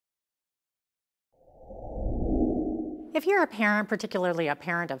If you're a parent, particularly a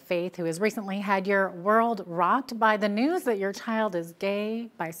parent of faith who has recently had your world rocked by the news that your child is gay,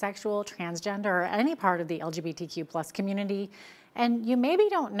 bisexual, transgender, or any part of the LGBTQ plus community, and you maybe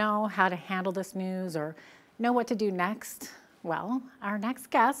don't know how to handle this news or know what to do next, well, our next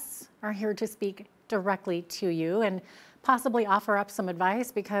guests are here to speak directly to you and possibly offer up some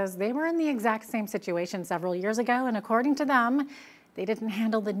advice because they were in the exact same situation several years ago, and according to them, they didn't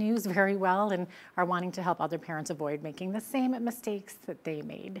handle the news very well and are wanting to help other parents avoid making the same mistakes that they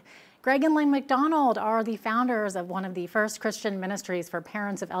made. Greg and Lynn McDonald are the founders of one of the first Christian ministries for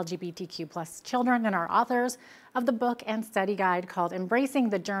parents of LGBTQ plus children and are authors of the book and study guide called Embracing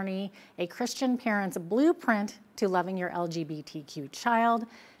the Journey, a Christian Parent's Blueprint to Loving Your LGBTQ Child.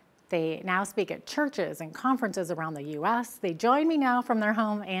 They now speak at churches and conferences around the U.S. They join me now from their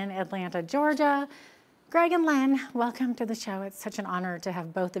home in Atlanta, Georgia. Greg and Lynn, welcome to the show. It's such an honor to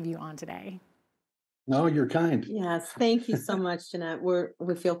have both of you on today. No, you're kind. Yes, thank you so much, Jeanette.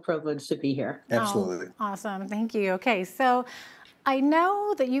 We feel privileged to be here. Absolutely. Oh, awesome. Thank you. Okay, so I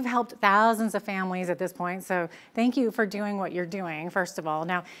know that you've helped thousands of families at this point, so thank you for doing what you're doing, first of all.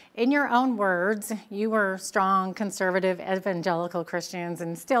 Now, in your own words, you were strong, conservative, evangelical Christians,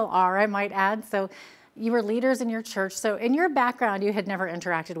 and still are, I might add. So you were leaders in your church. So in your background, you had never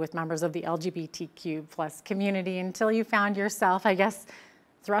interacted with members of the LGBTQ plus community until you found yourself, I guess,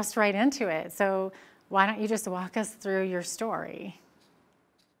 thrust right into it. So why don't you just walk us through your story?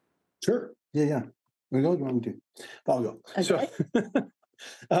 Sure. Yeah. We go. You want me to? I'll go. Okay.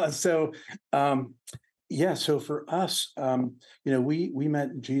 So for us, we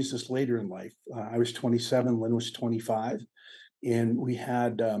met Jesus later in life. I was 27, Lynn was 25. And we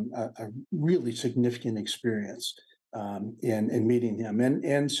had a really significant experience in meeting him.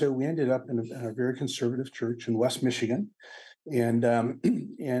 And so we ended up in a very conservative church in West Michigan. And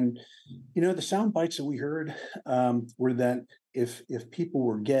the sound bites that we heard were that if people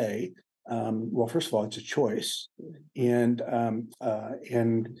were gay, well, first of all, it's a choice. And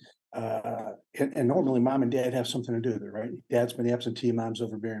normally mom and dad have something to do with it, right? Dad's been absentee, mom's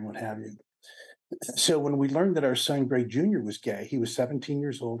overbearing, what have you. So when we learned that our son, Greg Jr., was gay, he was 17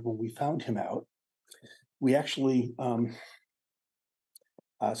 years old when we found him out. We actually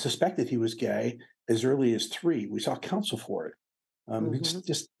suspected he was gay as early as 3. We saw counsel for it. He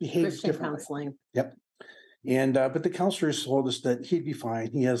just behaved Christian differently. counseling. Yep. And but the counselors told us that he'd be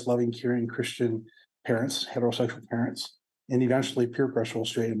fine. He has loving, caring Christian parents, heterosexual parents, and eventually peer pressure will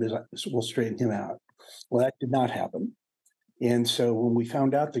straighten him out. Well, that did not happen. And so when we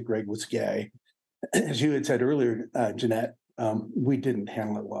found out that Greg was gay, as you had said earlier, Jeanette, we didn't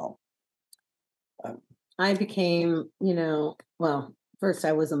handle it well. I became, first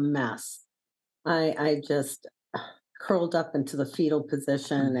I was a mess. I just curled up into the fetal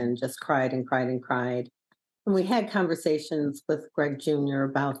position and just cried and cried and cried. And we had conversations with Greg Jr.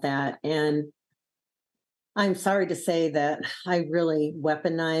 about that. And I'm sorry to say that I really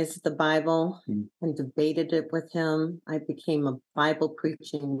weaponized the Bible and debated it with him. I became a Bible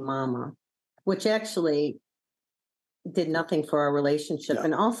preaching mama, which actually did nothing for our relationship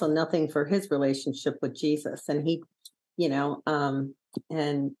and also nothing for his relationship with Jesus. And he,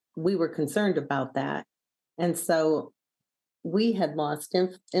 and we were concerned about that. And so we had lost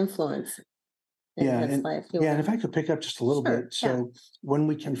influence in his life. And if I could pick up just a little bit. So when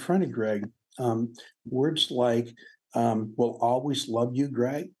we confronted Greg, words like, we'll always love you,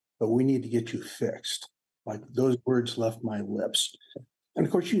 Greg, but we need to get you fixed. Like those words left my lips. And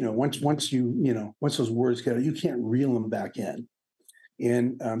of course, once those words get out, you can't reel them back in.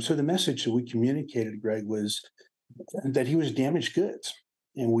 And so the message that we communicated to Greg was that he was damaged goods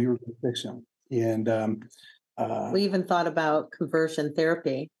and we were going to fix him. And we even thought about conversion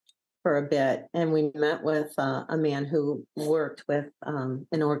therapy for a bit. And we met with a man who worked with an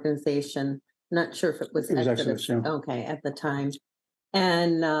organization, not sure if it was Exodus, okay, at the time.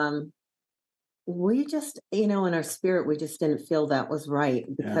 And we just, in our spirit, we just didn't feel that was right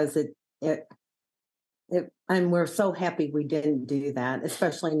because and we're so happy we didn't do that,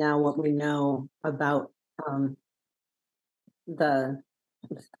 especially now what we know about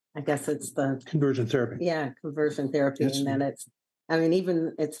I guess it's the conversion therapy. Yeah, conversion therapy. And then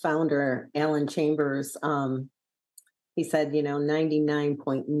even its founder, Alan Chambers, he said,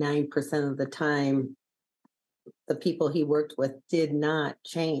 99.9% of the time, the people he worked with did not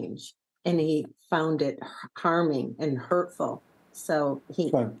change. And he found it harming and hurtful. So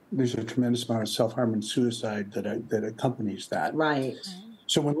there's a tremendous amount of self-harm and suicide that accompanies that. Right.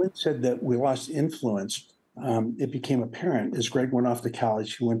 So when Lynn said that we lost influence, it became apparent as Greg went off to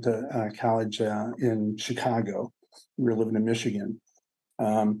college. He went to college in Chicago. We were living in Michigan.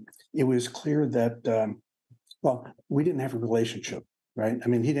 It was clear that Well, we didn't have a relationship, right? I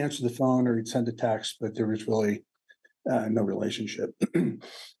mean, he'd answer the phone or he'd send a text, but there was really no relationship. And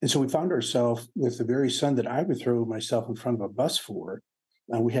so we found ourselves with the very son that I would throw myself in front of a bus for.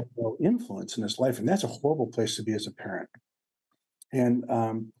 We had no influence in his life, and that's a horrible place to be as a parent. And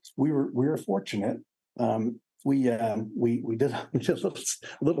we were fortunate. We did a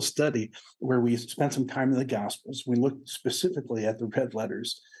little study where we spent some time in the Gospels. We looked specifically at the red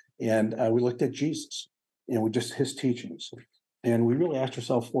letters, and we looked at Jesus, and we just his teachings. And we really asked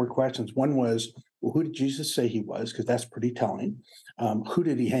ourselves 4 questions. One was, well, who did Jesus say he was? Because that's pretty telling. Who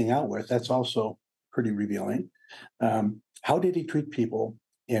did he hang out with? That's also pretty revealing. How did he treat people?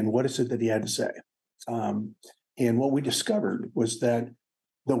 And what is it that he had to say? And what we discovered was that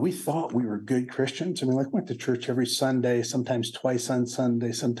though we thought we were good Christians, I mean, like went to church every Sunday, sometimes twice on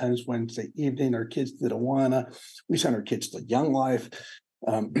Sunday, sometimes Wednesday evening. Our kids did Awana. We sent our kids to Young Life.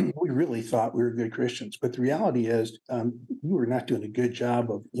 We really thought we were good Christians, but the reality is we were not doing a good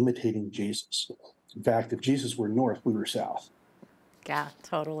job of imitating Jesus. In fact, if Jesus were north, we were south. Yeah,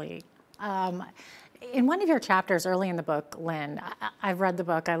 totally. In one of your chapters early in the book, Lynn, I've read the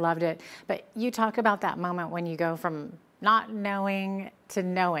book, I loved it, but you talk about that moment when you go from not knowing to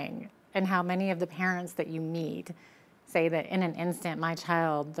knowing, and how many of the parents that you meet say that in an instant, my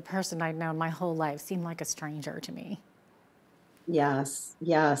child, the person I'd known my whole life, seemed like a stranger to me. Yes,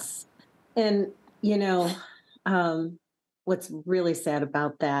 yes. And, you know, what's really sad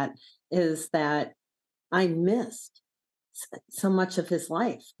about that is that I missed so much of his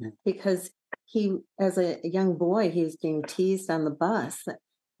life because he, as a young boy, he was being teased on the bus.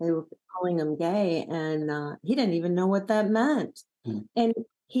 They were calling him gay, and he didn't even know what that meant. And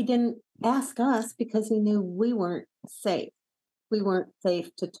he didn't ask us because he knew we weren't safe. We weren't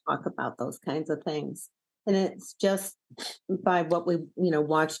safe to talk about those kinds of things. And it's just by what we,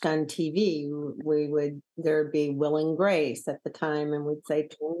 watched on TV. There'd be Will and Grace at the time, and we'd say,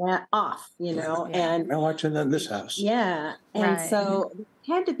 turn that off, and I'm watching that in this house. yeah. And Right. so it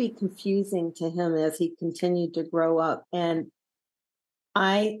had to be confusing to him as he continued to grow up. And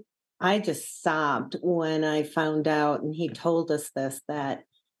I just sobbed when I found out, and he told us this, that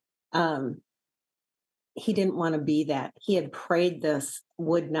he didn't want to be that. He had prayed this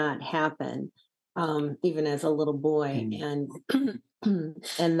would not happen, even as a little boy. And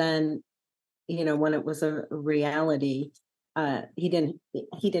and then, when it was a reality, he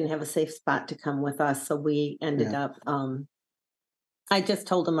didn't have a safe spot to come with us. So we ended up, I just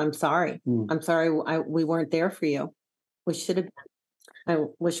told him, I'm sorry. I'm sorry we weren't there for you. We should have. I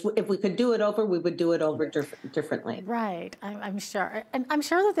wish if we could do it over, we would do it over differently. Right, I'm sure. And I'm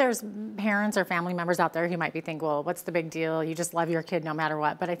sure that there's parents or family members out there who might be thinking, well, what's the big deal? You just love your kid no matter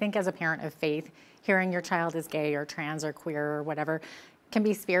what. But I think as a parent of faith, hearing your child is gay or trans or queer or whatever can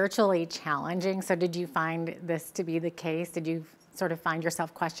be spiritually challenging. So did you find this to be the case? Did you sort of find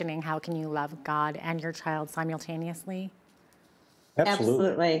yourself questioning how can you love God and your child simultaneously?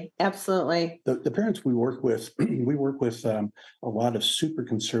 Absolutely. The parents we work with, a lot of super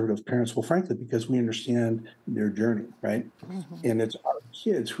conservative parents. Well, frankly, because we understand their journey, right? And it's our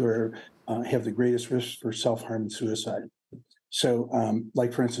kids who have the greatest risk for self-harm and suicide. So,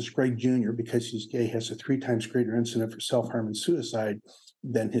 like for instance, Greg Jr., because he's gay, has a 3 times greater incident for self-harm and suicide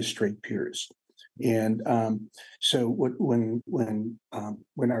than his straight peers. And so when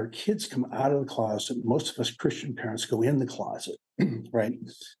our kids come out of the closet, most of us Christian parents go in the closet, right?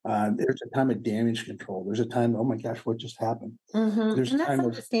 There's a time of damage control. There's a time, oh my gosh, what just happened? There's and a that's time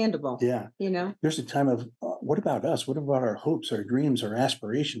understandable. There's a time of what about us? What about our hopes, our dreams, our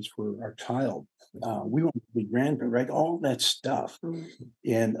aspirations for our child? We want to be grandparents, right? All that stuff.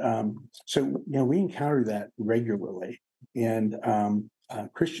 And so we encounter that regularly. And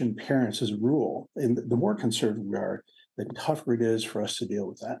Christian parents, as a rule, and the more conservative we are, the tougher it is for us to deal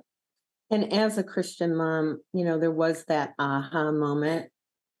with that. And as a Christian mom, there was that aha moment.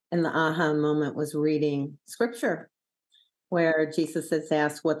 And the aha moment was reading scripture where Jesus is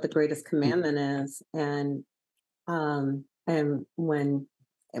asked what the greatest commandment is. And when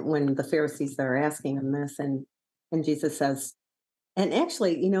the Pharisees are asking him this, and Jesus says, and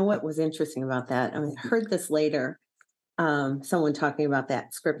actually, what was interesting about that? I heard this later, someone talking about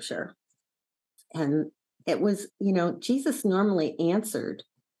that scripture. And it was, Jesus normally answered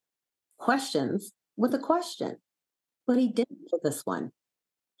questions with a question, but he didn't for this one.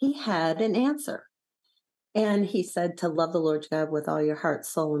 He had an answer. And he said to love the Lord God with all your heart,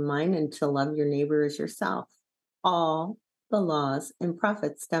 soul, and mind, and to love your neighbor as yourself. All the laws and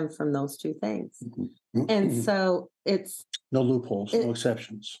prophets stem from those 2 things. And so it's no loopholes, no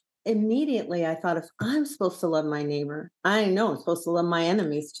exceptions. Immediately I thought, if I'm supposed to love my neighbor, I know I'm supposed to love my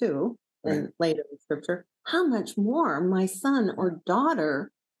enemies too. and later in scripture, how much more my son or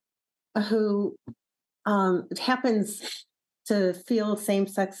daughter who happens to feel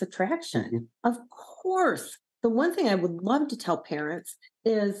same-sex attraction. Of course, the one thing I would love to tell parents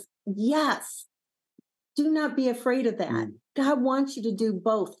is, yes, do not be afraid of that. God wants you to do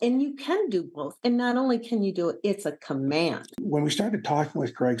both, and you can do both. And not only can you do it, it's a command. When we started talking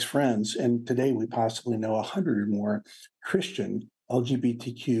with Greg's friends, and today we possibly know 100 or more Christian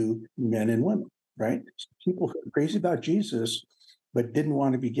LGBTQ men and women, right? People who are crazy about Jesus, but didn't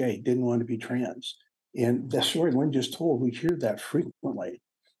want to be gay, didn't want to be trans. And the story Lynn just told, we hear that frequently.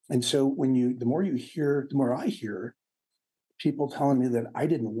 And so the more you hear, the more I hear people telling me that I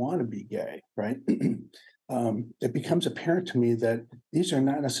didn't want to be gay, right? It becomes apparent to me that these are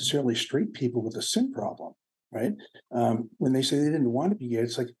not necessarily straight people with a sin problem, right? When they say they didn't want to be gay,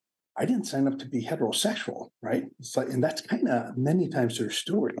 it's like, I didn't sign up to be heterosexual, right? It's like, and that's kind of many times their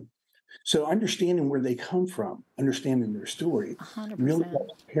story. So understanding where they come from, understanding their story, 100%. really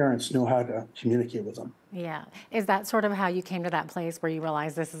helps parents know how to communicate with them. Yeah. Is that sort of how you came to that place where you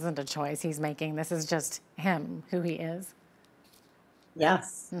realize this isn't a choice he's making, this is just him, who he is?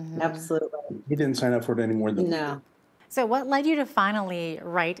 Yes, absolutely. He didn't sign up for it any more than we did. No. So what led you to finally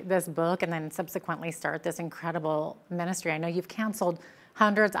write this book and then subsequently start this incredible ministry? I know you've counseled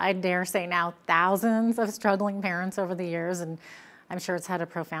hundreds, I dare say now thousands of struggling parents over the years, and I'm sure it's had a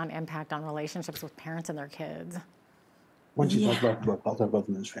profound impact on relationships with parents and their kids. Why don't you talk about the book? I'll talk about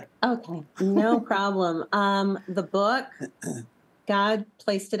the ministry. Okay, no problem. The book, God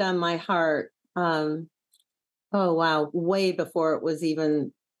placed it on my heart. Oh, wow. Way before it was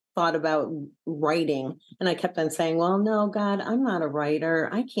even thought about writing. And I kept on saying, well, no, God, I'm not a writer.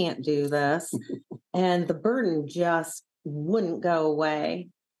 I can't do this. And the burden just wouldn't go away.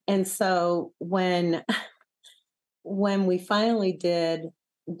 And so when we finally did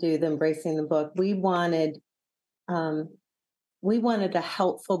do the Embracing the Book, we wanted a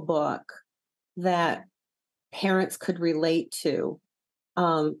helpful book that parents could relate to.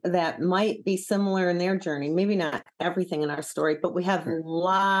 That might be similar in their journey. Maybe not everything in our story, but we have a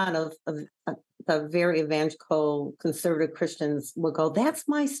lot of the very evangelical, conservative Christians will go, that's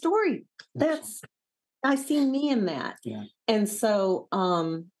my story. I see me in that. Yeah. And so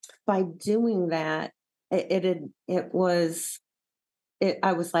by doing that, I was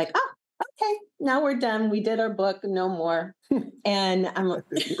like, oh, okay, now we're done. We did our book, no more. And I'm like,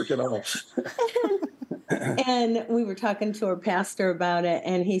 work it off. And we were talking to our pastor about it,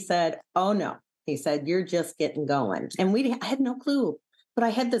 and he said, oh, no. He said, you're just getting going. And I had no clue, but I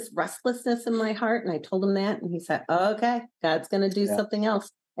had this restlessness in my heart, and I told him that, and he said, okay, God's going to do something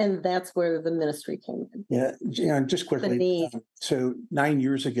else. And that's where the ministry came in. Yeah, just quickly. So 9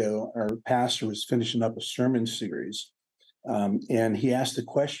 years ago, our pastor was finishing up a sermon series, and he asked the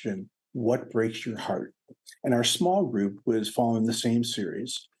question, what breaks your heart? And our small group was following the same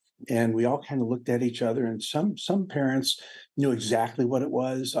series. And we all kind of looked at each other, and some parents knew exactly what it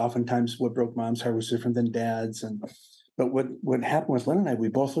was. Oftentimes what broke mom's heart was different than dad's. But what happened with Lynn and I, we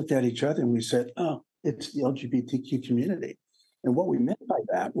both looked at each other and we said, oh, it's the LGBTQ community. And what we meant by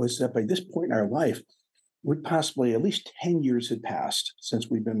that was that by this point in our life, we'd possibly at least 10 years had passed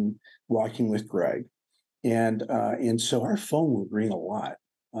since we've been walking with Greg. And so our phone would ring a lot.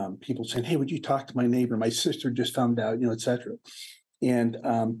 People saying, hey, would you talk to my neighbor? My sister just found out, et cetera.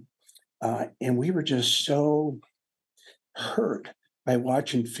 And we were just so hurt by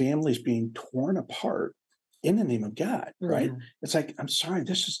watching families being torn apart in the name of God, right? It's like, I'm sorry,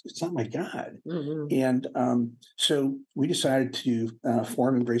 it's not my God. And so we decided to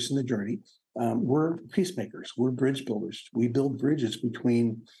form Embracing the Journey. We're peacemakers. We're bridge builders. We build bridges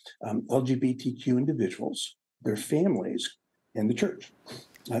between LGBTQ individuals, their families, and the church,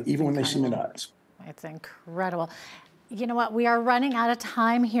 even when they seem at odds. It's incredible. You know what? We are running out of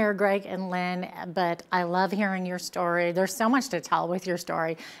time here, Greg and Lynn, but I love hearing your story. There's so much to tell with your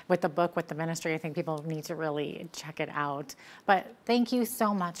story, with the book, with the ministry. I think people need to really check it out. But thank you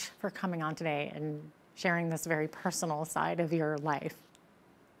so much for coming on today and sharing this very personal side of your life.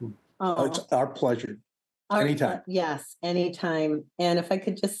 Oh, it's our pleasure. Anytime. Yes, anytime. And if I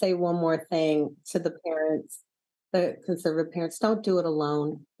could just say one more thing to the parents, the conservative parents, don't do it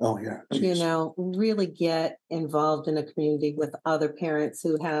alone. Oh, yeah. Really get involved in a community with other parents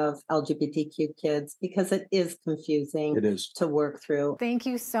who have LGBTQ kids, because it is confusing to work through. Thank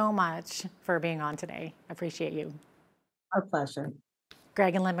you so much for being on today. Appreciate you. Our pleasure.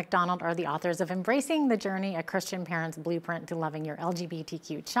 Greg and Lynn McDonald are the authors of Embracing the Journey, a Christian Parent's Blueprint to Loving Your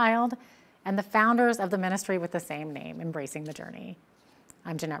LGBTQ Child, and the founders of the ministry with the same name, Embracing the Journey.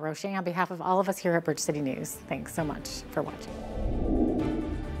 I'm Jeanette Roche on behalf of all of us here at Bridge City News. Thanks so much for watching.